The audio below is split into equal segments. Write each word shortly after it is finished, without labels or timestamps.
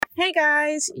Hey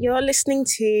guys, you're listening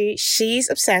to She's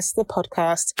Obsessed, the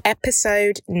podcast,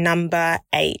 episode number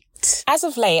 8. As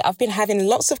of late, I've been having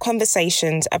lots of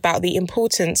conversations about the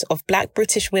importance of Black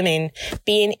British women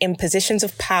being in positions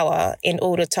of power in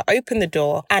order to open the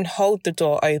door and hold the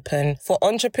door open for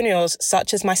entrepreneurs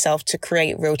such as myself to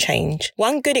create real change.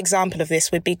 One good example of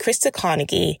this would be Krista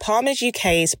Carnegie, Palmer's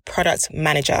UK's product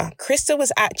manager. Krista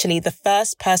was actually the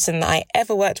first person that I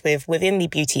ever worked with within the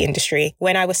beauty industry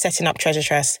when I was setting up Treasure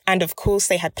Trust. And of course,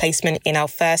 they had placement in our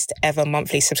first ever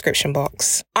monthly subscription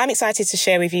box. I'm excited to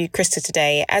share with you Krista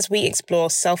today as we explore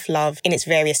self-love in its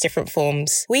various different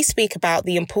forms. We speak about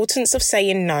the importance of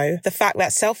saying no, the fact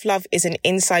that self-love is an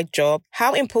inside job,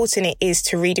 how important it is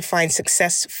to redefine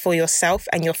success for yourself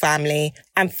and your family,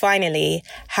 and finally,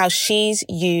 how she's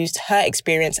used her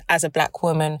experience as a Black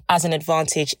woman as an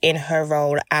advantage in her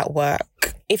role at work.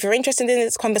 If you're interested in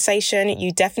this conversation,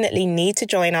 you definitely need to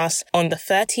join us on the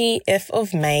 30th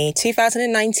of May,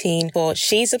 2019 for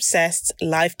She's Obsessed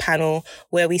live panel,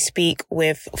 where we speak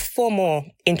with 4 more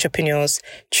entrepreneurs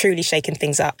truly shaking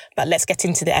things up. But let's get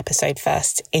into the episode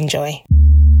first. Enjoy.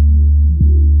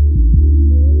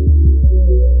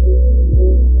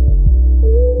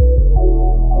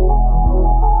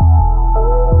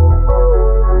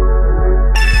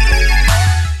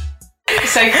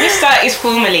 So Krista is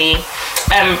formerly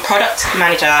product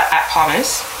manager at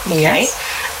Palmer's. Okay.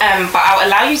 Yes. But I'll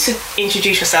allow you to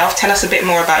introduce yourself, tell us a bit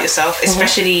more about yourself,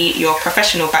 especially your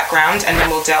professional background, and then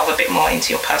we'll delve a bit more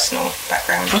into your personal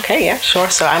background. Okay, yeah, sure.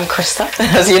 So I'm Krista,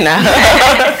 as you know.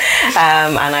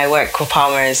 And I work with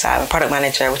Palmer's. I'm a product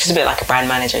manager, which is a bit like a brand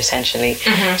manager, essentially.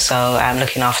 So I'm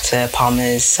looking after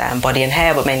Palmer's body and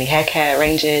hair, but mainly hair care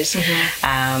ranges.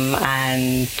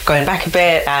 And going back a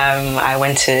bit, I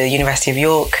went to University of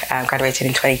York, graduated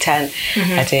in 2010.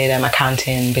 I did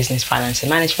accounting, business, finance and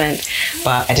management,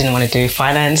 but I didn't want to do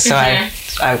finance, so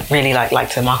I really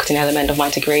liked the marketing element of my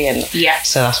degree, and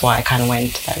so that's why I kind of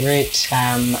went that route.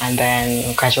 And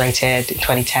then graduated in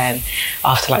 2010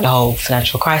 after like the whole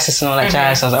financial crisis and all that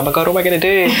jazz. So I was like, oh my god, what am I going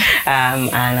to do?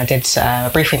 And I did a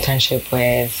brief internship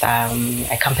with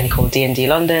a company called D&D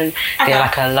London. They're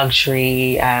like a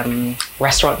luxury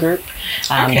restaurant group.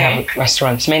 They have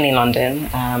restaurants mainly in London.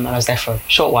 And I was there for a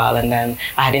short while, and then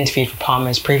I had interviewed for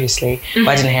Palmer's previously, but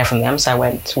I didn't hear from them, so I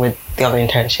went with the other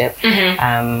internship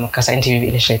because I interviewed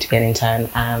initially to be an intern,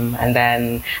 and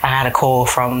then I had a call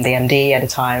from the MD at the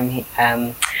time,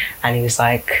 and he was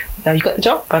like, no, you got the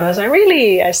job? And I was like,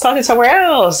 really? I started somewhere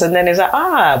else. And then he was like,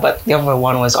 but the other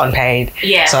one was unpaid.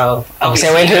 So obviously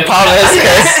I went to the Palmer's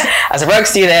because as a work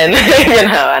student,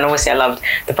 and obviously I loved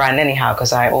the brand anyhow,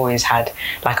 because I always had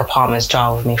like a Palmer's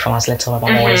jar with me from I was little. My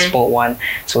mum always bought one.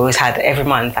 So we always had, every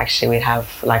month actually, we'd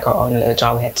have like our own little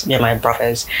jar. We had, me and my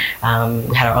brothers,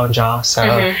 we had our own jar.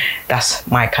 So that's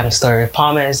my kind of story with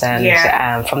Palmer's.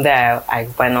 And from there, I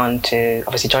went on to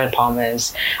obviously join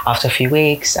Palmer's after a few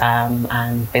weeks,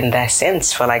 and been there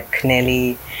since for like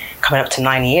nearly coming up to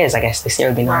 9 years. I guess this year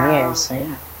will be 9 years. So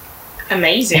yeah.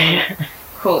 Amazing.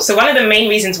 Cool. So one of the main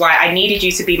reasons why I needed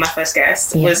you to be my first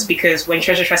guest was because when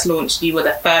Treasure Trust launched, you were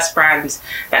the first brand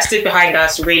that stood behind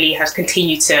us, really has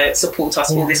continued to support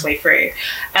us all this way through.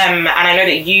 And I know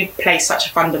that you play such a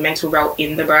fundamental role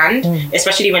in the brand,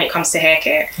 especially when it comes to hair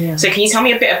care. So can you tell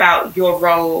me a bit about your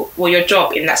role or your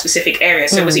job in that specific area?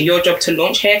 So was it your job to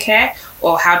launch hair care,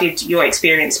 or how did your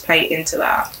experience play into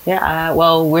that?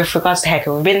 Well, with regards to hair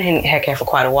care, we've been in hair care for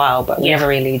quite a while, but we never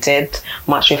really did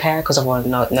much with hair because everyone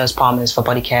knows Palmer's for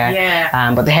body care.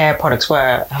 But the hair products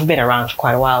have been around for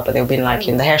quite a while, but they've been like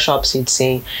in the hair shops, you'd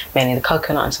see mainly the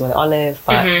coconut and some of the olive.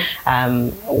 But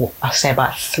I'll say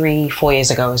about 3-4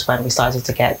 years ago is when we started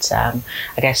to get, I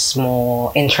guess,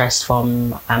 more interest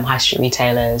from high street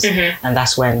retailers. And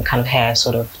that's when kind of hair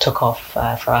sort of took off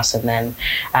for us. And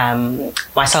then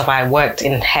myself, I worked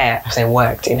in hair.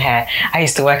 I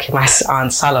used to work in my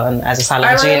aunt's salon as a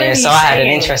salon junior, so I had an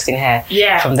interest in hair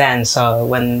from then. So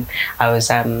when I was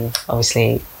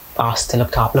obviously asked to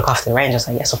look after the range, I was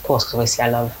like, yes, of course, because obviously I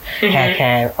love hair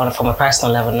care from a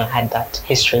personal level, and I had that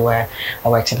history where I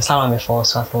worked in a salon before,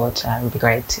 so I thought it would be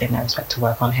great in that respect to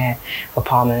work on hair for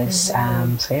Palmer's.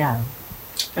 So yeah.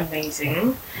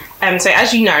 Amazing. So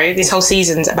as you know, this whole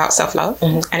season's about self-love,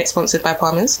 and it's sponsored by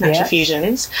Palmer's Natural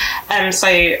Fusions.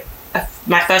 So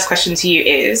my first question to you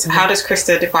is, how does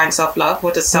Krista define self-love?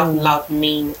 What does self-love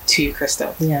mean to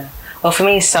Krista? Well, for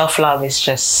me, self-love is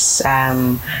just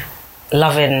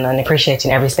loving and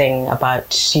appreciating everything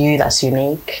about you that's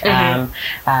unique.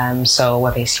 So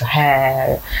whether it's your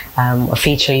hair, a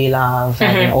feature you love,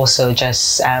 and also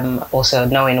just also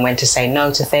knowing when to say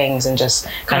no to things, and just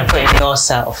kind of putting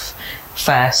yourself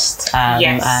first,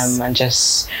 Yes. and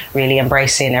just really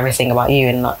embracing everything about you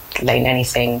and not letting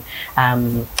anything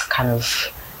kind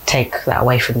of take that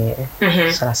away from you.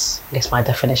 So that's, I guess, my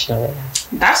definition of it.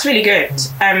 That's really good.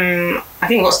 I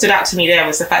think what stood out to me there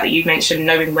was the fact that you mentioned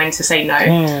knowing when to say no.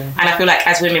 And I feel like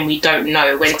as women, we don't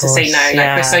know when to say no.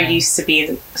 Like we're so used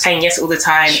to saying yes all the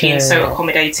time, being so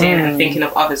accommodating and thinking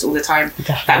of others all the time,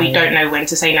 that we don't know when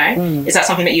to say no. Is that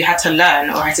something that you had to learn,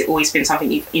 or has it always been something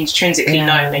you've intrinsically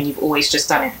known and you've always just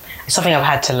done it? It's something I've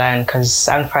had to learn, because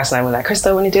I'm the person I was like,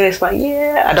 Crystal, when you do this, I'm like,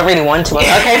 yeah, I don't really want to. I'm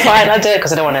like, okay, fine, I'll do it,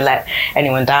 because I don't want to let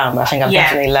anyone down. But I think I've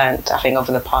definitely learned, I think,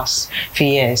 over the past few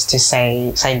years to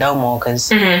say no more,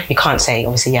 because you can't say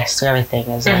obviously yes to everything.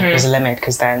 There's a limit,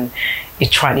 because then you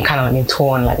kind of like being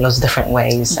torn like loads of different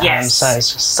ways. So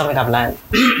it's just something I've learned.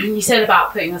 You said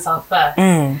about putting yourself first.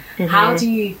 How do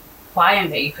you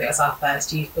find that you put yourself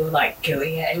first? Do you feel like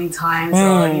guilty at any times,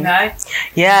 or you know?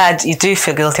 Yeah, you do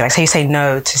feel guilty. Like, say you say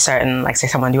no to certain, like, say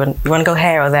someone, you want to go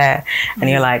here or there, and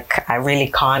you're like, I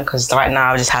really can't, because right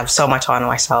now I just have so much on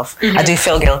myself. I do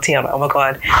feel guilty. I'm like, oh my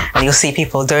god. And you'll see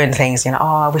people doing things, you know, oh,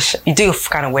 I wish, you do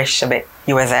kind of wish a bit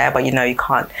you were there, but you know you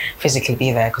can't physically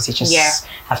be there because you just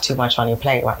have too much on your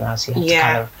plate right now. So you have to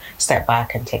kind of step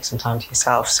back and take some time to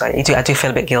yourself. So I do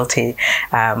feel a bit guilty,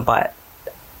 but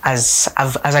as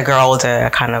I grow older, I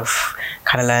kind of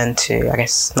learn to, I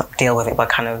guess, not deal with it, but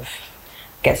kind of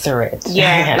get through it.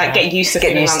 Yeah, like get used to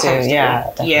feeling uncomfortable. Yeah,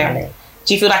 definitely. Yeah.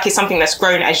 Do you feel like it's something that's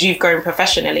grown as you've grown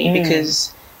professionally?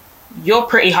 Because you're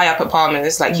pretty high up at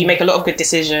Palmer's, like you make a lot of good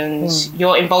decisions.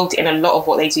 You're involved in a lot of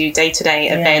what they do day to day,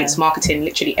 events, marketing,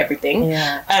 literally everything.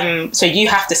 So you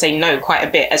have to say no quite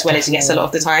a bit, as well as yes a lot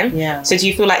of the time. So do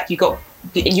you feel like you got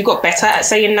better at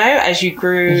saying no as you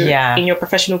grew in your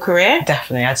professional career?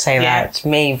 Definitely, I'd say that.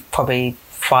 Me, probably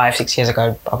 5-6 years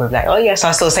ago, I would be like, oh yes,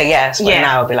 I'll still say yes, but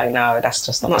now I'll be like, no, that's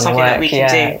just not something that we can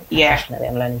do. Definitely,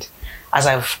 I'm learning. As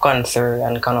I've gone through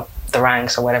and gone up the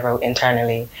ranks or whatever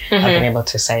internally, I've been able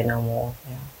to say no more.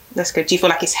 That's good. Do you feel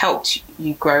like it's helped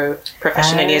you grow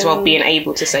professionally as well, being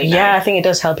able to say no? Yeah, I think it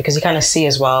does help, because you kind of see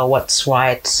as well what's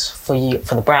right for you,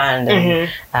 for the brand,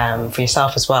 and for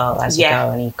yourself as well as you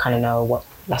go, and you kind of know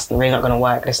that's really not going to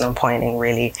work. There's no point in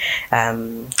really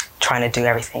trying to do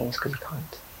everything, because you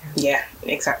can't. Yeah,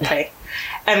 exactly.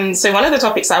 So one of the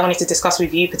topics that I wanted to discuss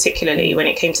with you particularly when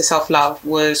it came to self-love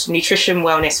was nutrition,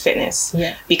 wellness, fitness.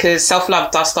 Because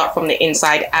self-love does start from the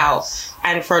inside out.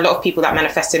 And for a lot of people that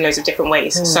manifests in loads of different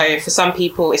ways. So for some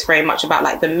people, it's very much about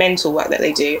like the mental work that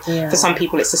they do. For some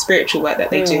people, it's the spiritual work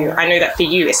that they do. I know that for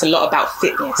you, it's a lot about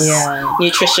fitness,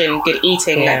 nutrition, good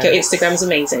eating. Like your Instagram's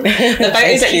amazing. The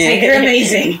photos that you take are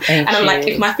amazing. And I'm like,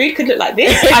 if my food could look like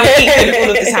this, I would eat food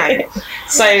all of the time.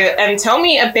 So tell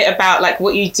me a bit about like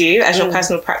what you do as your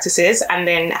personal practices, and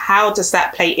then how does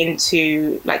that play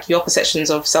into like your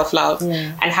perceptions of self-love,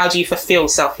 and how do you fulfill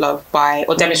self-love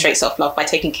or demonstrate self-love by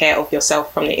taking care of yourself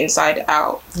from the inside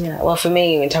out? Well, for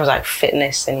me, in terms of like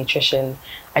fitness and nutrition,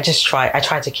 I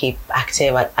try to keep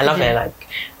active. I love it. Like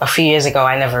a few years ago,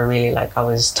 I never really I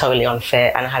was totally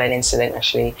unfit, and I had an incident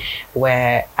actually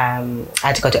where I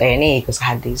had to go to A&E because I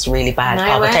had these really bad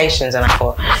palpitations, and I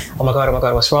thought, oh my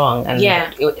god, what's wrong? And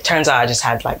it turns out I just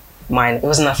had mine. It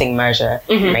was nothing major.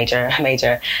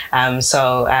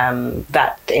 So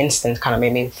that instant kind of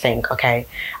made me think, okay,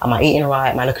 am I eating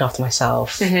right? Am I looking after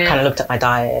myself? Kind of looked at my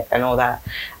diet and all that,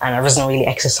 and I wasn't really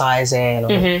exercising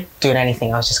or doing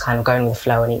anything. I was just kind of going with the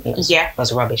flow and eating. It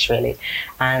was rubbish, really.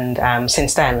 And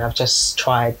since then, I've just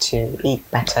tried to eat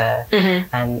better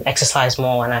and exercise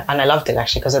more, and I loved it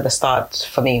actually, because at the start,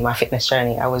 for me, my fitness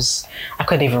journey, I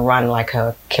couldn't even run like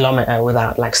a kilometer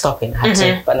without stopping. I had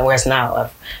to, but whereas now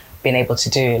I've been able to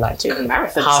do half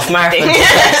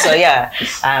marathons. So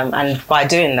and by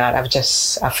doing that,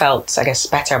 I felt, I guess,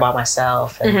 better about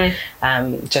myself, and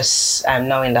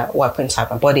knowing that what I put inside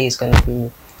my body is going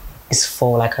to it's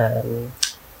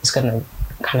going to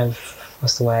kind of,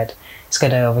 what's the word? It's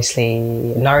going to obviously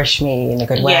nourish me in a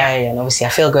good way, and obviously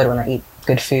I feel good when I eat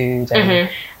good food,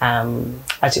 and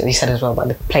as you said as well about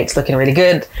the plates looking really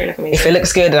good. If it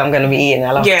looks good, I'm going to be eating.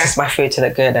 I love my food to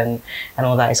look good, and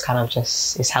all that is kind of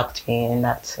it's helped me in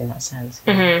that sense.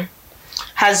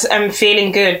 Has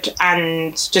feeling good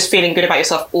and just feeling good about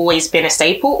yourself always been a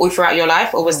staple all throughout your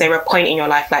life, or was there a point in your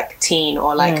life like teen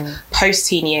or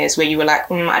post-teen years where you were like,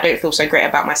 I don't feel so great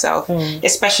about myself,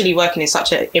 especially working in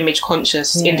such an image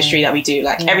conscious industry that we do,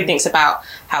 everything's about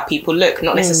how people look,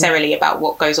 not necessarily about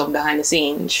what goes on behind the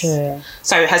scenes. Sure.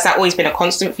 So has that always been a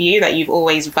constant for you, that you've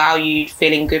always valued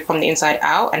feeling good from the inside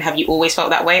out? And have you always felt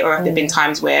that way? Or have there been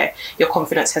times where your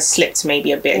confidence has slipped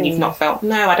maybe a bit and you've not felt,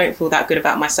 no, I don't feel that good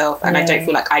about myself and I don't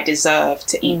feel like I deserve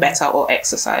to eat better or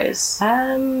exercise?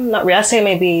 Not really. I'd say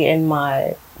maybe in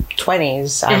my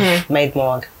 20s, I've made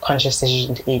more conscious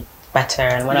decision to eat better,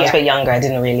 and when I was a bit younger I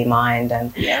didn't really mind,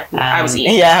 and I was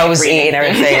eating eating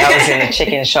everything. I was in the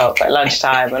chicken shop at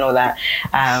lunchtime and all that,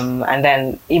 and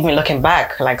then even looking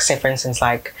back, like say for instance,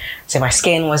 like say my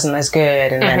skin wasn't as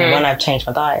good, and then when I've changed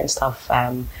my diet and stuff,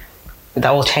 that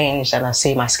all changed, and I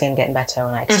see my skin getting better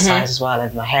when I exercise as well,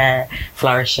 and my hair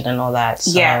flourishing and all that.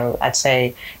 So I'd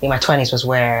say in my 20s was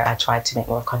where I tried to make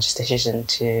more conscious decision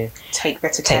to take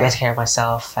better care of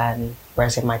myself, and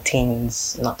whereas in my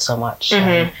teens not so much.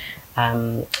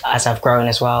 As I've grown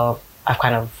as well, I've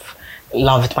kind of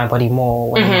loved my body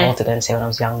more when I'm older than say when I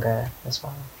was younger as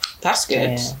well. That's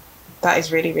good. That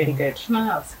is really, really good. No,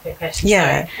 that's a good question.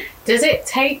 Yeah. So, does it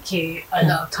take you a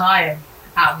lot of time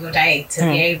out of your day to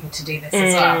be able to do this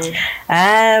as well?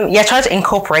 I try to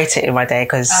incorporate it in my day,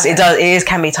 because it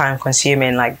can be time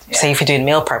consuming. Like say if you're doing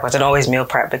meal prep, I don't always meal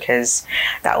prep because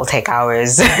that will take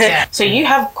hours. So you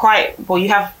have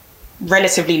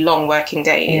relatively long working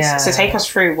days. So take us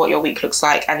through what your week looks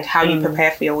like and how you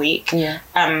prepare for your week.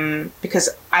 Because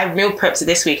I meal prepped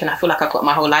this week and I feel like I've got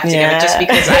my whole life together just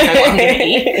because I know what I'm going to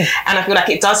eat. And I feel like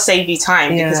it does save you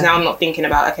time because now I'm not thinking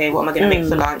about, okay, what am I going to make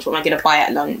for lunch? What am I going to buy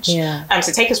at lunch?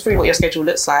 So take us through what your schedule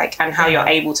looks like and how you're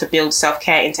able to build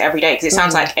self-care into every day. Because it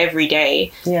sounds like every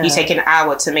day you take an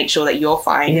hour to make sure that you're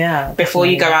fine before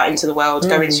you go out into the world,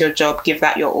 go into your job, give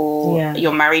that your all.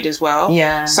 You're married as well.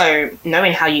 So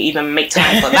knowing how you even make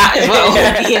time for that as well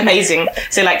would be amazing.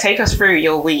 So like take us through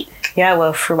your week.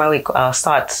 Well, through my week, I'll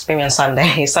start maybe on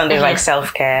Sunday. Sunday's like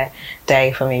self-care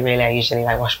day for me, really. I usually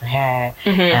like wash my hair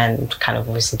and kind of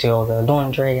obviously do all the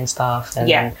laundry and stuff, and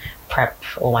then prep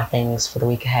all my things for the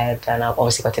week ahead. And I'll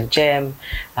obviously go to the gym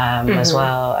as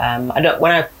well.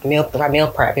 When I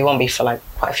meal prep, it won't be for like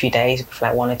quite a few days, it'll be for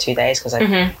like 1 or 2 days, because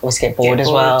I always get bored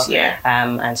as well.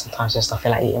 And sometimes just I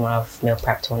feel like eating when I've meal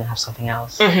prepped, I want to have something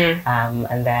else.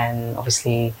 And then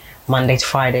obviously Monday to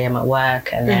Friday I'm at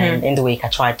work, and then in the week I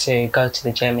try to go to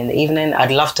the gym in the evening.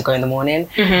 I'd love to go in the morning,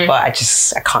 but I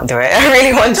can't do it. I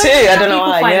really want to. I don't know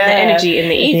why. Find the energy in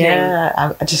the evening.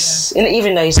 I just in the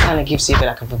evening though, it kind of gives you a bit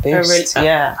like of a boost.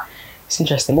 It's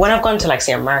interesting. But when I've gone to like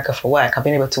say America for work, I've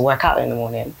been able to work out in the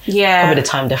morning. Probably the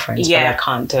time difference. But I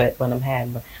can't do it when I'm here.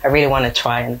 But I really want to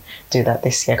try and do that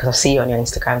this year, because I see you on your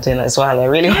Instagram doing that as well. I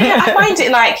really want to. I find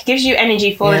it like gives you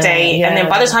energy for the day, and then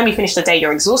by the time you finish the day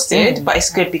you're exhausted, but it's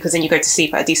good because then you go to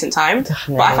sleep at a decent time.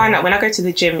 Definitely. But I find that when I go to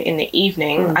the gym in the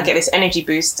evening, I get this energy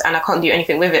boost and I can't do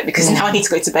anything with it because now I need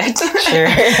to go to bed. So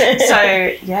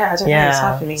I don't know, it's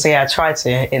hard for me. So I try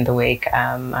to in the week,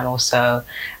 and also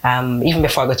even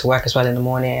before I go to work as well in the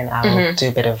morning, I'll do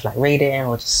a bit of like reading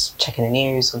or just checking the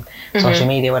news on social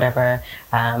media, whatever.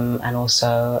 And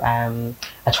also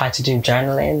I try to do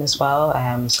journaling as well.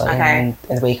 So in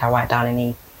the week I write down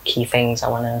any key things I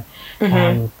want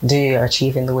to do or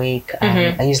achieve in the week.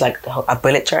 I use like a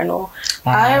bullet journal.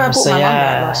 I bought my mum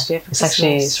that last year for Christmas.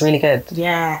 It's really good.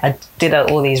 I did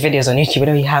all these videos on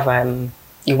YouTube. You have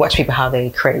you watch people how they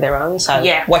create their own. So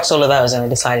I watched all of those and I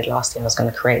decided last year I was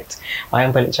going to create my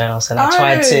own bullet journals. And I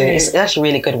tried to, it's actually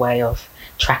a really good way of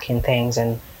tracking things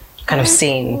and kind of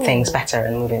seeing things better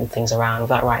and moving things around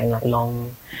without writing like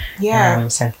long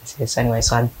sentences. Anyway,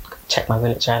 so I check my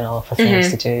bullet journal for things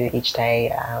to do each day,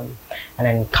 and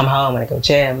then come home and I go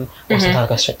gym, or sometimes I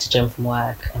go straight to gym from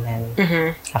work, and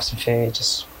then have some food,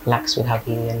 just relax with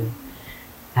hubby, and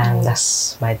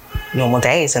that's my normal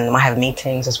days. And I have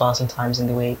meetings as well sometimes in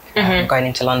the week. Going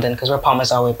into London, because we're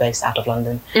Palmers, we're based out of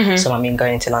London, so I mean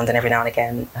going into London every now and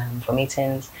again for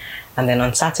meetings. And then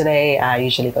on Saturday I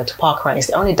usually go to park run. It's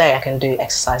the only day I can do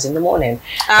exercise in the morning.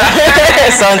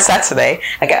 So on Saturday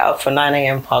I get up for 9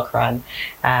 a.m. park run,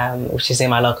 which is in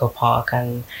my local park,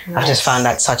 and I've just found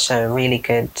that such a really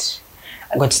good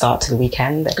start to the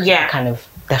weekend. It kind of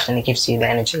definitely gives you the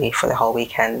energy for the whole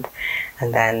weekend,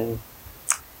 and then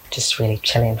just really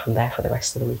chilling from there for the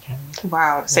rest of the weekend.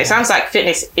 Wow. So it sounds like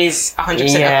fitness is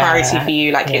 100% a priority for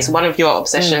you. Like it's one of your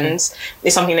obsessions.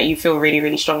 It's something that you feel really,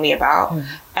 really strongly about.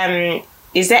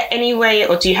 Is there any way,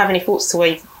 or do you have any thoughts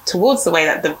towards the way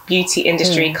that the beauty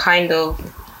industry kind of,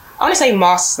 I want to say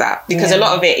masks that, because a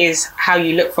lot of it is how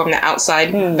you look from the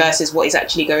outside versus what is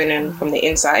actually going on from the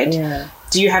inside.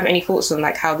 Do you have any thoughts on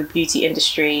like how the beauty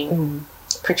industry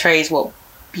portrays what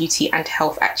beauty and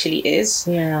health actually is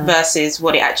Yeah. versus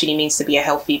what it actually means to be a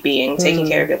healthy being, taking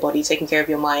care of your body, taking care of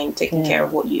your mind, taking care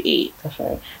of what you eat.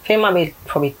 Definitely. I think it might be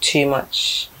probably too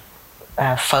much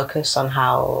focus on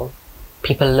how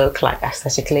people look like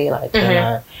aesthetically, like, you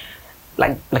know,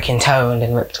 like looking toned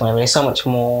and ripped, whatever. There's so much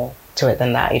more to it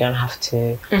than that. You don't have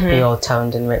to be all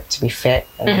toned and ripped to be fit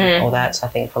and all that. So I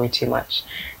think probably too much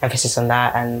emphasis on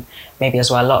that, and maybe as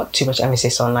well too much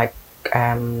emphasis on like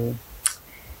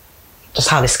just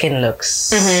how the skin looks.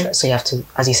 So you have to,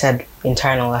 as you said,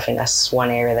 internal. I think that's one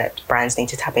area that brands need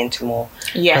to tap into more.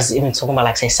 Yeah. Because even talking about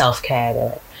like say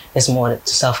self-care, there's more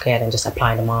to self-care than just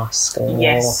applying a mask or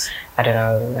I don't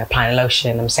know, applying a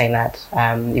lotion. I'm saying that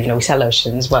even though we sell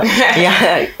lotions, but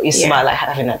it's about like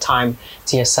having that time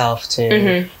to yourself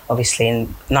to obviously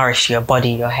nourish your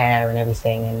body, your hair and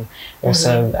everything, and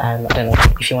also I don't know,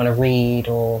 if you want to read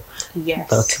or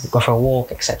go for a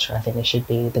walk, etc. I think it should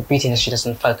be, the beauty industry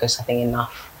doesn't focus, I think,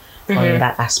 enough on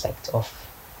that aspect of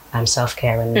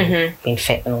self-care and being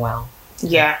fit and well.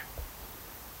 Yeah.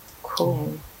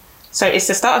 Cool. So it's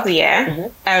the start of the year,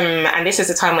 and this is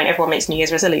the time when everyone makes New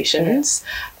Year's resolutions.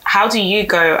 How do you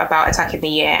go about attacking the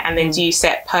year? And then do you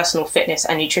set personal fitness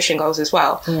and nutrition goals as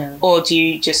well? Or do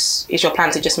you is your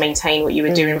plan to just maintain what you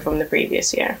were doing from the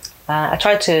previous year? I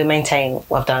try to maintain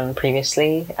what I've done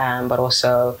previously, but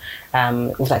also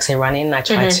with like say running, I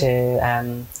try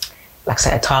to like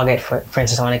set a target. For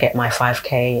instance, I want to get my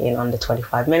 5K in under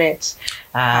 25 minutes.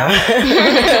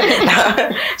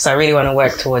 So I really want to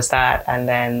work towards that, and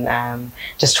then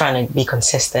just trying to be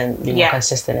consistent, be more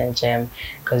consistent in the gym,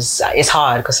 because it's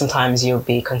hard, because sometimes you'll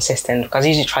be consistent, because I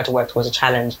usually try to work towards a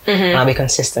challenge, and I'll be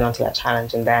consistent until that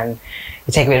challenge, and then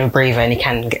you take a bit of a breather and you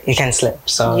can slip.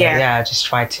 So I just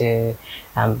try to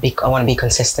I want to be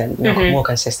consistent, more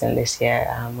consistent this year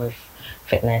with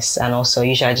fitness. And also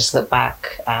usually I just look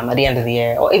back at the end of the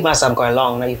year, or even as I'm going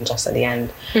along, not even just at the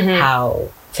end, how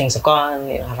things have gone,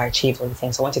 have I achieved all the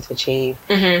things I wanted to achieve,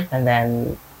 and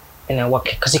then what,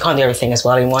 because you can't do everything as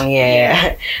well in 1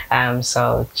 year.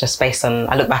 So just based on,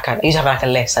 I look back at, I usually have like a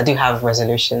list. I do have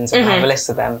resolutions, and I have a list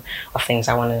of them, of things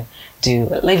I want to do,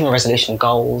 even resolution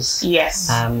goals.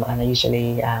 And I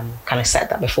usually kind of set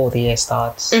that before the year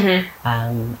starts.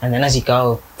 And then as you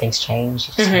go, things change.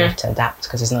 You just have to adapt,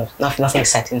 because there's nothing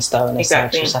set in stone.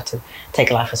 Exactly. You just have to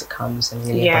take life as it comes and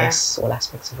really embrace all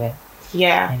aspects of it.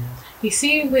 You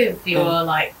see, with your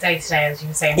like day to day, as you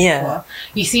were saying before,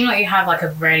 you seem like you have like a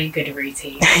really good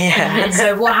routine.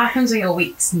 So what happens when your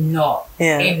week's not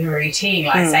in routine?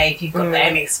 Like say if you've got the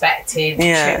unexpected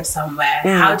trip somewhere,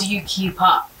 how do you keep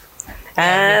up with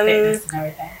fitness and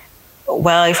everything?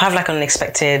 Well, if I have like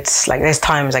unexpected, like there's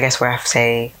times I guess where I have to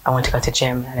say I want to go to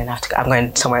gym, and then I'm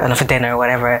going somewhere for dinner or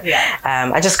whatever.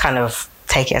 I just kind of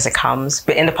take it as it comes.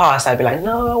 But in the past I'd be like,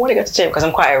 no, I want to go to gym, because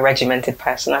I'm quite a regimented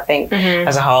person, I think,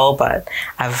 as a whole. But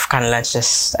I've kind of learned to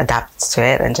just adapt to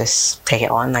it and just take it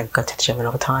on, like go to the gym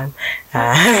another time.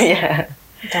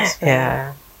 That's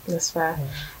fair. That's fair.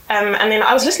 And then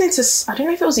I was listening to, I don't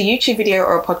know if it was a YouTube video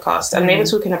or a podcast, and they were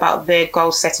talking about their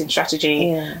goal setting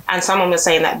strategy. And someone was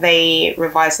saying that they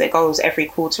revise their goals every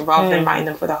quarter rather than writing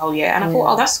them for the whole year. And I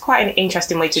thought, that's quite an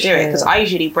interesting way to do it, because I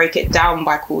usually break it down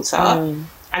by quarter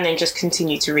and then just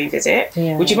continue to revisit.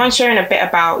 Would you mind sharing a bit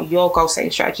about your goal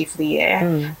setting strategy for the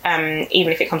year?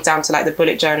 Even if it comes down to like the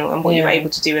bullet journal and what you were able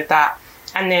to do with that.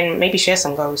 And then maybe share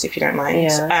some goals if you don't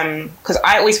mind. Because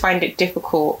I always find it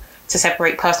difficult to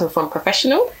separate personal from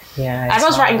professional. As I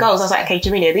was writing goals, I was like, okay,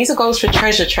 Jamelia, these are goals for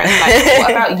Treasure Trust. Like,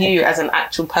 what about you as an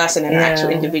actual person and an actual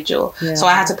individual? So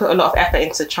I had to put a lot of effort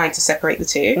into trying to separate the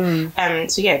two.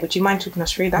 So would you mind talking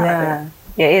us through that a bit?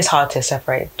 It is hard to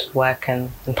separate work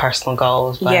and personal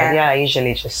goals, but I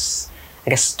usually just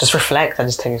reflect. I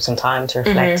just take some time to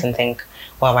reflect and think,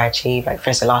 what have I achieved? Like, for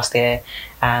instance, last year,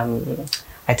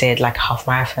 I did like a half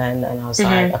marathon, and I was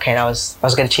like, okay, that was a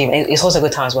good achievement. It's also a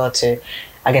good time as well to,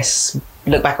 I guess,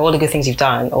 look back at all the good things you've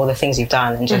done,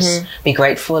 and just be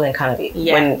grateful, and kind of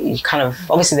when you kind of,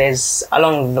 obviously there's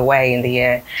along the way in the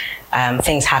year,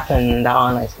 things happen that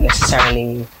aren't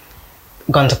necessarily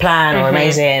gone to plan or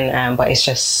amazing, but it's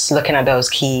just looking at those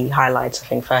key highlights, I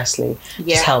think, firstly,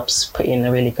 just helps put you in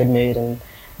a really good mood and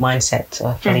mindset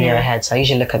for the year ahead. So I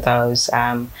usually look at those,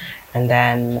 and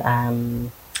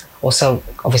then also,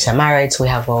 obviously I'm married, so we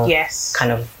have all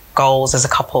kind of goals. There's a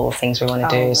couple of things we want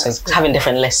to do, so having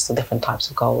different lists of different types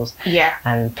of goals,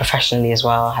 and professionally as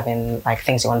well, having like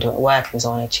things I want to do at work, things I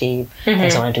want to achieve,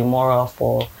 things I want to do more of,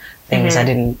 or things I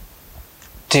didn't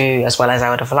do as well as I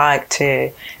would have liked to.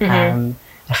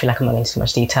 I feel like I'm not into too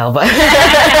much detail, but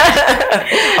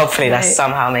hopefully that's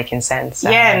somehow making sense.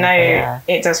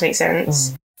 It does make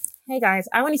sense. Hey guys,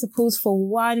 I wanted to pause for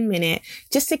 1 minute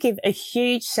just to give a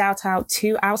huge shout out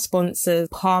to our sponsor,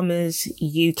 Palmer's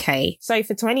UK. So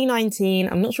for 2019,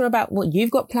 I'm not sure about what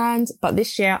you've got planned, but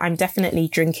this year I'm definitely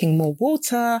drinking more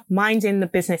water, minding the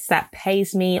business that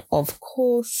pays me, of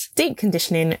course, deep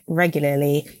conditioning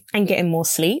regularly, and getting more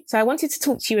sleep. So I wanted to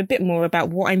talk to you a bit more about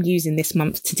what I'm using this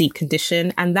month to deep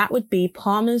condition, and that would be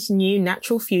Palmer's new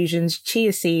Natural Fusions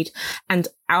Chia Seed and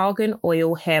Argan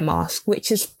Oil Hair Mask, which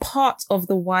is part of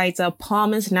the wider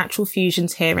Palmer's Natural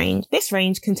Fusions hair range. This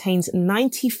range contains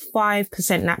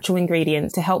 95% natural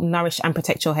ingredients to help nourish and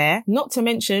protect your hair. Not to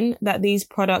mention that these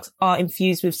products are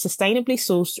infused with sustainably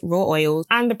sourced raw oils,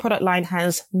 and the product line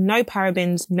has no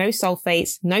parabens, no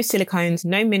sulfates, no silicones,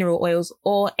 no mineral oils,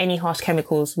 or any harsh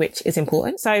chemicals, which is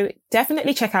important. So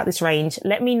definitely check out this range.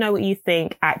 Let me know what you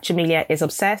think at Jamelia is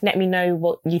Obsessed. Let me know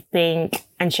what you think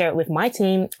and share it with my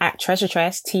team at Treasure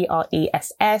Tress,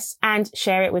 TRESS, and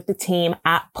share it with the team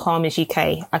at Palmer's UK.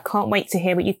 I can't wait to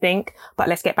hear what you think, but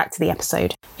let's get back to the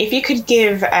episode. If you could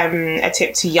give a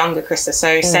tip to younger Krista,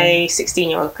 so say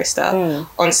 16-year-old Krista,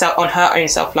 on her own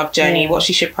self-love journey, what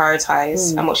she should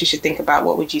prioritise and what she should think about,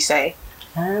 what would you say?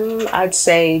 I'd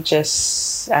say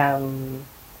just... let's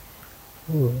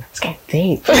get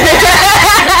deep.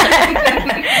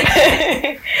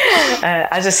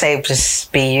 I just say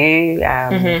just be you,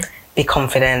 be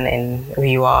confident in who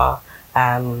you are,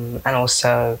 and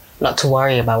also not to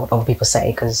worry about what other people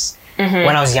say, because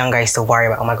when I was younger I used to worry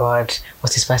about, oh my god,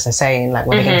 what's this person saying, like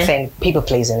what they're gonna think, people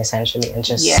pleasing essentially, and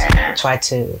just try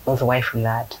to move away from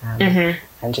that,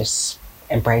 and just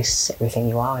embrace everything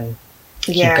you are and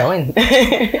keep going.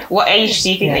 What age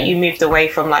do you think that you moved away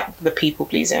from like the people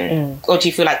pleasing, or do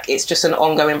you feel like it's just an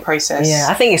ongoing process?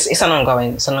 I think it's an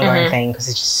ongoing thing,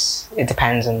 because it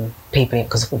depends on people,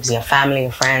 because obviously your family,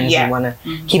 your friends, you want to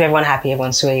keep everyone happy,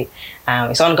 everyone sweet.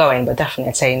 It's ongoing, but definitely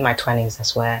I'd say in my 20s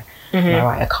that's where I'm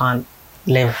right, I can't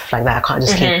live like that. I can't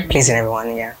just keep pleasing everyone.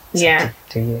 Do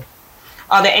you?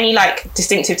 Are there any like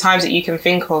distinctive times that you can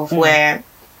think of where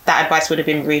that advice would have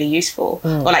been really useful?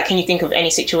 Or like, can you think of any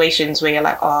situations where you're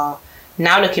like, oh,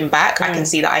 now looking back, I can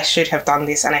see that I should have done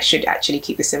this and I should actually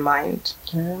keep this in mind?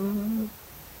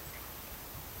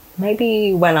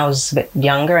 Maybe when I was a bit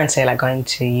younger and say like going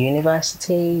to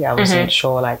university, I wasn't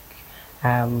sure like,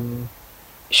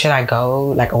 should I go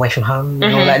like away from home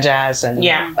and all that jazz? And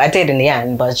I did in the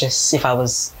end, but just if I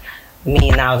was me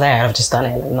now there, I've just done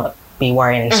it, like, not be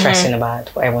worrying and stressing about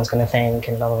what everyone's going to think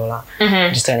and blah blah blah.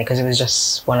 Just doing it because it was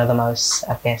just one of the most,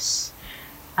 I guess,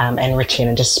 enriching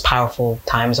and just powerful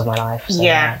times of my life. So,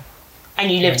 and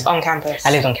you lived on campus?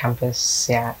 I lived on campus.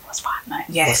 It was fun.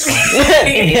 Yes. It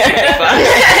was fun.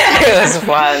 It was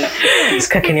fun. Just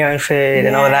cooking your own food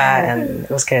and all that, and it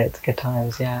was good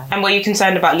times. And were you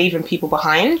concerned about leaving people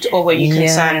behind, or were you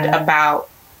concerned about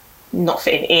not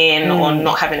fitting in or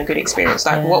not having a good experience?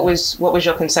 Like what was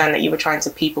your concern that you were trying to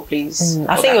people please?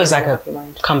 I think it was like a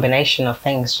combination of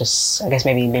things. Just I guess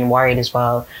maybe being worried as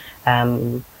well.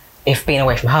 If being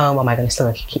away from home, am I going to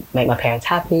still make my parents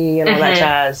happy and all that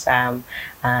jazz? And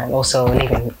also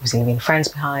leaving friends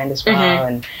behind as well.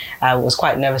 And I was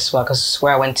quite nervous as well, because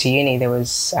where I went to uni there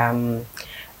was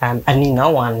I knew no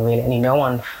one really. I knew no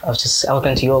one. I was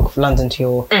going to York, London to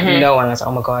York. I knew no one. I was like,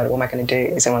 oh my god, what am I going to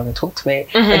do? Is anyone going to talk to me?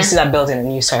 I just see that building a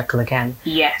new circle again.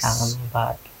 Yes.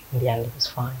 But in the end, it was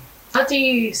fine. How do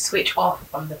you switch off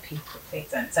from the people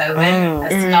pleasing? So when a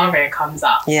scenario comes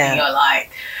up, and you're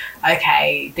like,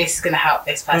 okay, this is going to help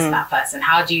this person, that person.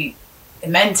 How do you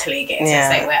mentally get into a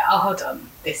state where, oh, hold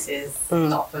on, this is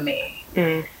not for me?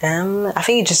 I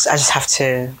think I just have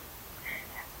to.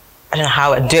 I don't know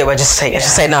how I do it, but I just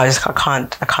say no. I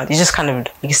can't. You just kind of,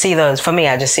 you see those. For me,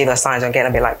 I just see those signs. I'm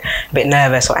getting a bit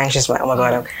nervous or anxious. Like, oh my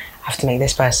god, I have to make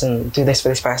this person do this for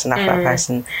this person, that for that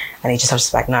person, and you just have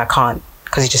to be like, no, I can't,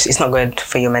 because it's not good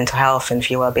for your mental health and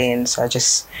for your well-being. So I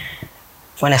just,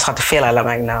 when I start to feel, I'm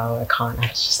like, no, I can't. I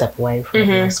have to step away from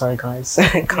it. Sorry, guys,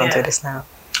 I can't do this now.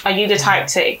 Are you the type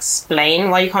to explain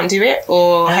why you can't do it,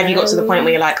 or have you got to the point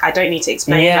where you're like, I don't need to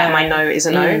explain, like my no is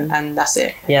a no, and that's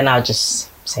it? No, just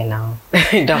say no.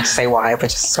 You don't have to say why,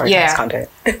 but just sorry, guys, can't do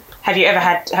it. Has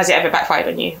it ever backfired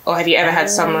on you, or have you ever had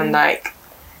someone like,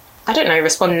 I don't know,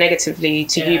 respond negatively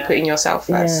to you putting yourself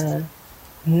first?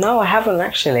 No, I haven't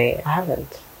actually. I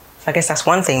haven't. I guess that's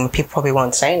one thing. People probably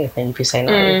won't say anything if you say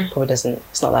no. It probably doesn't.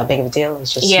 It's not that big of a deal.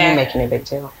 It's just you making a big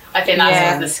deal. I think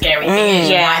that's the scary thing. Is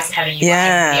your mind's telling you what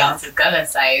the answer's gonna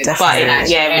say. Definitely.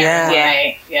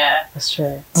 But that's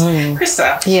true.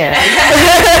 Krista,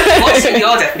 what's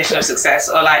your definition of success,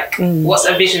 or like what's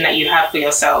a vision that you have for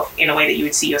yourself in a way that you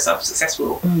would see yourself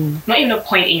successful? Not even a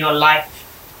point in your life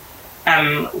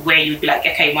where you'd be like,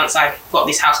 okay, once I've got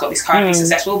this house, got this car, I'll be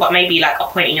successful, but maybe like a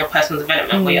point in your personal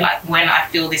development where you're like, when I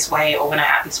feel this way or when I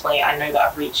act this way, I know that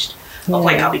I've reached a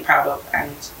point I'll be proud of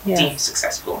and deemed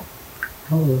successful.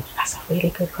 Oh, that's a really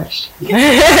good question.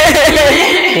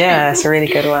 Yeah, it's a really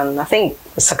good one. I think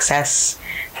success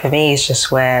for me is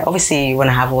just where, obviously you want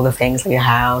to have all the things like your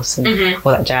house and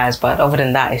all that jazz, but other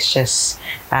than that, it's just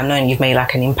knowing you've made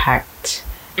like an impact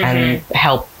and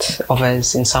helped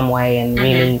others in some way and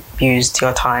really used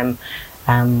your time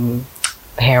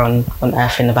here on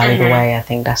earth in a valuable way. I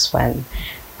think that's when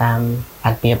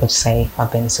I'd be able to say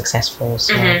I've been successful.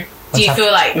 So do you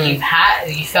feel like you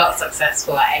felt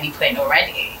successful at any point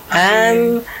already?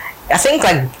 I think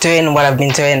like doing what I've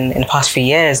been doing in the past few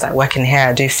years, like working here,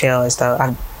 I do feel as though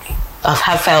I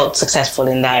have felt successful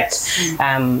in that,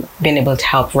 being able to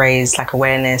help raise like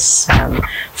awareness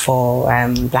for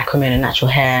Black women and natural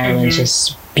hair and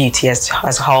just beauty as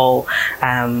a whole.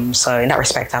 So in that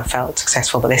respect, I've felt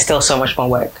successful, but there's still so much more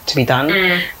work to be done.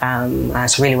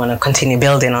 So really want to continue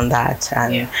building on that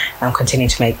and continue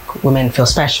to make women feel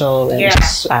special and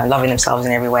just loving themselves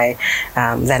in every way.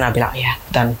 Then I'll be like,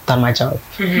 done my job.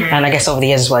 And I guess over the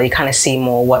years as well, you kind of see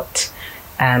more what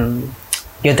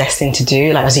you're destined to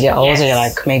do. Like as you get older, you're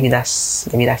like, maybe that's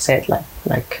it.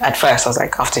 Like at first I was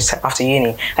like, after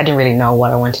uni, I didn't really know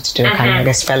what I wanted to do. I kind of, I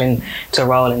guess, fell into a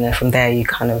role, and then from there you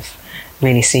kind of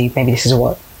really see maybe this is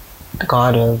what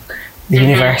God or the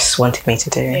universe wanted me to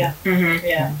do.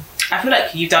 I feel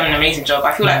like you've done an amazing job.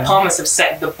 I feel like Palmer's have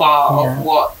set the bar of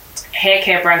what hair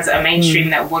care brands that are mainstream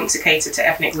that want to cater to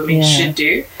ethnic women should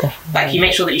do. Definitely. Like you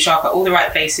make sure that you show up at all the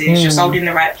right places, you're sold in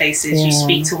the right places, you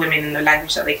speak to women in the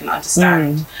language that they can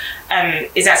understand.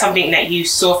 Is that something that you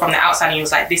saw from the outside and you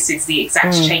was like, this is the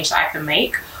exact change that I can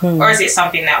make? Or is it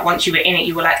something that once you were in it,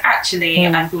 you were like, actually,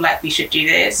 I feel like we should do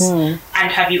this? And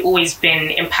have you always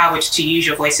been empowered to use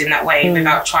your voice in that way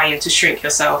without trying to shrink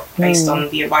yourself based on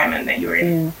the environment that you're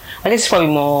in? I guess it's probably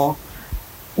more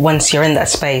once you're in that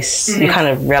space, you kind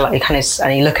of realize,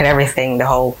 and you look at everything, the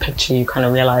whole picture, you kind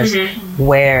of realize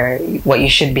what you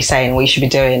should be saying, what you should be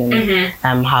doing,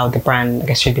 and how the brand, I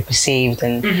guess, should be perceived,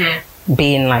 and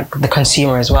being like the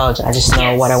consumer as well. I just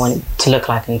know what I want it to look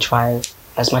like and try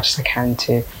as much as I can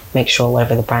to make sure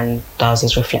whatever the brand does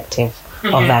is reflective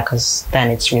of that, because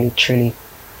then it's really,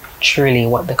 truly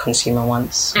what the consumer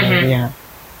wants.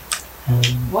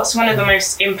 What's one of the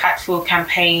most impactful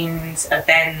campaigns,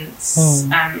 events,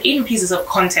 even pieces of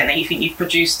content that you think you've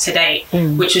produced to date,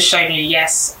 which has shown you,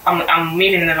 yes, I'm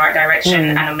moving in the right direction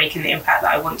and I'm making the impact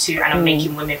that I want to, and I'm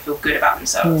making women feel good about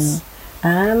themselves?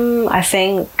 I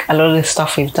think a lot of the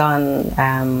stuff we've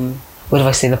done with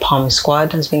obviously the Palmer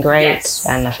Squad has been great,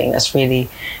 and I think that's really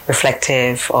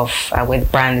reflective of where the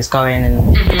brand is going,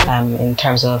 and in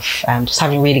terms of just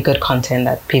having really good content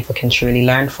that people can truly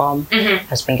learn from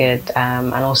has been good,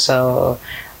 and also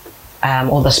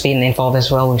all that's been involved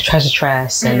as well with Treasure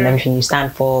Tress and everything you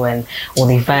stand for, and all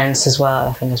the events as well,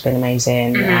 I think has been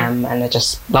amazing, and I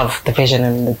just love the vision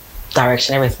and the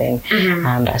direction, everything,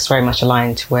 and that's very much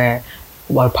aligned to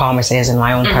what Palmer's is in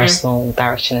my own personal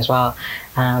direction as well.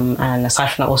 And aside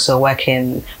from that, also we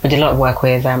did a lot of work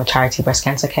with a charity, Breast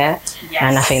Cancer Care,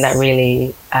 and I think that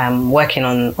really working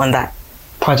on that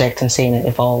project and seeing it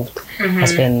evolved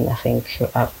has been, I think,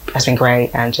 has been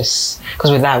great. And just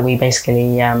because with that we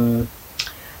basically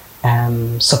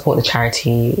support the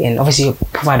charity in obviously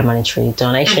provide a monetary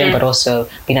donation, but also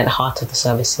being at the heart of the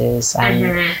services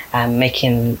and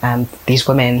making these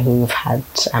women who've had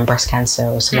breast cancer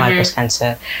or survived breast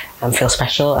cancer feel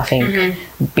special. I think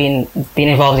being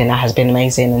involved in that has been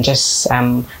amazing, and just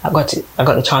I got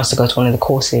the chance to go to one of the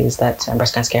courses that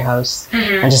Breast Cancer Care hosts,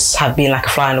 and just have been like a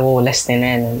fly on the wall listening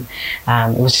in,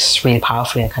 and it was just really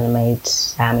powerful, and kind of made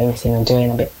everything we're doing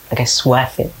a bit, I guess,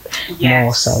 worth it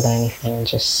more so than anything, and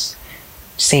just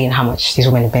seeing how much these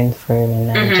women have been through,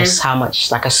 and just how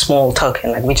much, like a small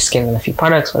token, like we just give them a few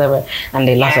products, whatever, and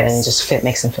they love it, and it just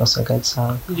makes them feel so good.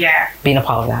 So being a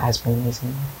part of that has been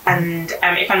amazing. And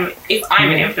if I'm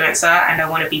an influencer and I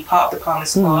want to be part of the Palmer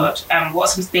Squad, what are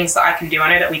some things that I can do?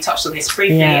 I know that we touched on this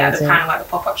briefly at the panel at the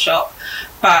pop-up shop,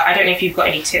 but I don't know if you've got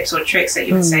any tips or tricks that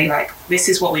you would say, like, this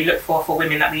is what we look for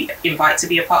women that we invite to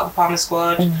be a part of the Palmer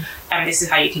Squad, and this is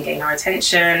how you can gain our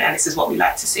attention, and this is what we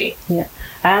like to see.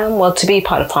 Well, to be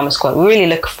part of Palmer Squad, we really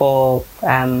look for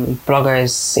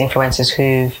bloggers, influencers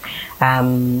who've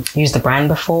used the brand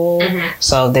before,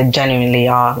 so they genuinely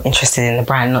are interested in the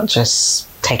brand, not just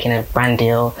taking a brand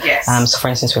deal. So for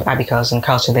instance, with Abbey Curls and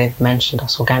Culture, they've mentioned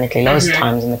us organically loads of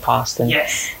times in the past, and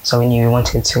so we knew we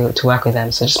wanted to work with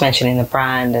them. So just mentioning the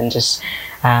brand and just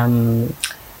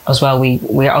as well,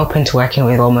 we are open to working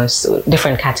with almost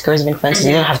different categories of influencers.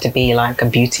 You don't have to be like a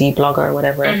beauty blogger or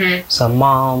whatever. So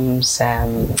moms,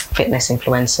 fitness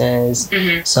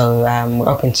influencers. So we're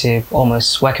open to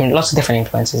almost working with lots of different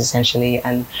influencers essentially,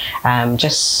 and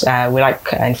we like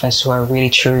influencers who are really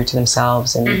true to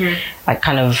themselves and like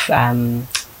kind of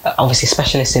obviously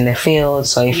specialists in their field.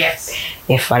 So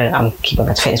if I'm keeping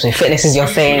back to fitness, but if fitness is your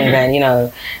thing, then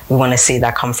we want to see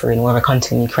that come through in whatever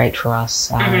content you create for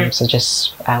us. So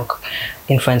just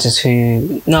influencers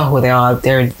who know who they are,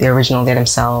 they're original, they're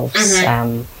themselves.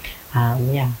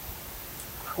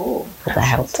 Cool. Hope that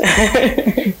helped.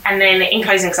 And then in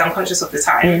closing, because I'm conscious of the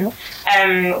time,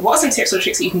 what are some tips or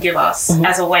tricks that you can give us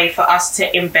as a way for us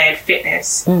to embed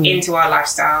fitness into our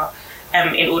lifestyle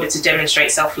in order to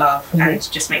demonstrate self-love and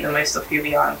just make the most of who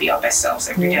we are and be our best selves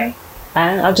every day?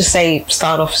 And I'll just say,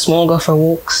 start off small, go for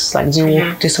walks, like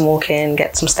do some walking,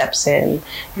 get some steps in,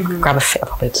 grab a Fit,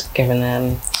 probably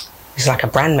given it's like a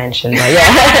brand mention, but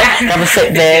grab a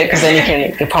Fitbit because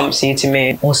then it prompts you to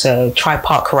move. Also, try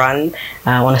park run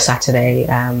on a Saturday.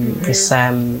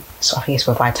 So I think it's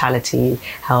for vitality,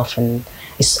 health, and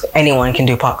anyone can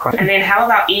do park run. And then how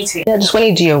about eating? Yeah, just when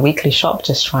you do your weekly shop,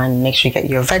 just try and make sure you get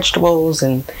your vegetables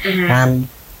and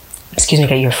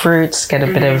get your fruits, get a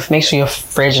bit of, make sure your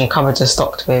fridge and cupboards are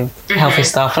stocked with healthy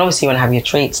stuff. And obviously you want to have your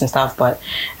treats and stuff, but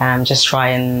just try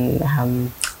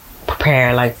and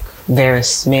prepare like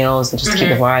various meals and just keep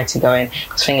the variety going.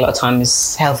 Because I think a lot of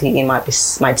times healthy eating might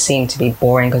seem to be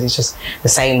boring because it's just the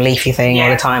same leafy thing all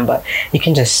the time, but you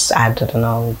can just add, I don't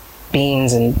know,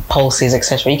 beans and pulses,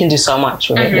 etc. You can do so much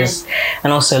with it.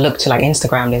 And also look to like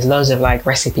Instagram. There's loads of like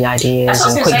recipe ideas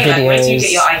and quick videos. Like, where do you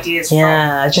get your ideas from?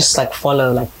 Yeah, just like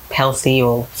follow like healthy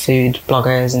or food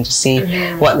bloggers and just see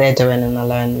what they're doing, and I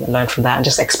learn from that, and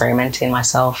just experimenting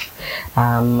myself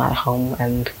at home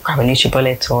and grab a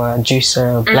NutriBullet or a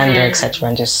juicer or blender, etc.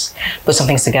 and just put some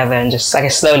things together and just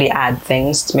slowly add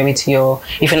things to your,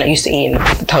 if you're not used to eating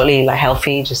totally like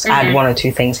healthy, just add one or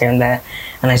two things here and there,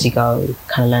 and as you go you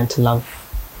kind of learn to love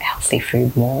healthy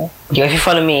food more. If you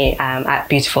follow me at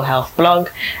Beautiful Health Blog,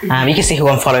 you can see who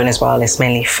I'm following as well. It's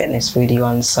mainly fitness foodie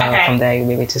ones, so from there you'll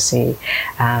be able to see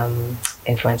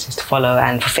influencers to follow.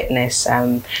 And for fitness,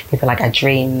 people like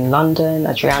Adriana London,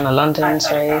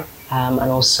 and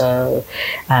also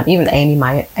even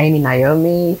Amy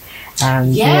Naomi.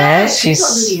 She's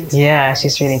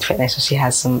really into fitness, so she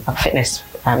has some fitness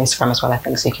Instagram as well, I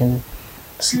think, so you can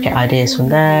get ideas from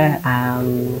there.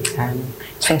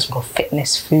 Things called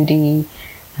Fitness Foodie.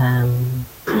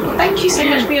 Thank you so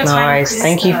much for your time. No worries.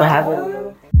 Thank you for having me.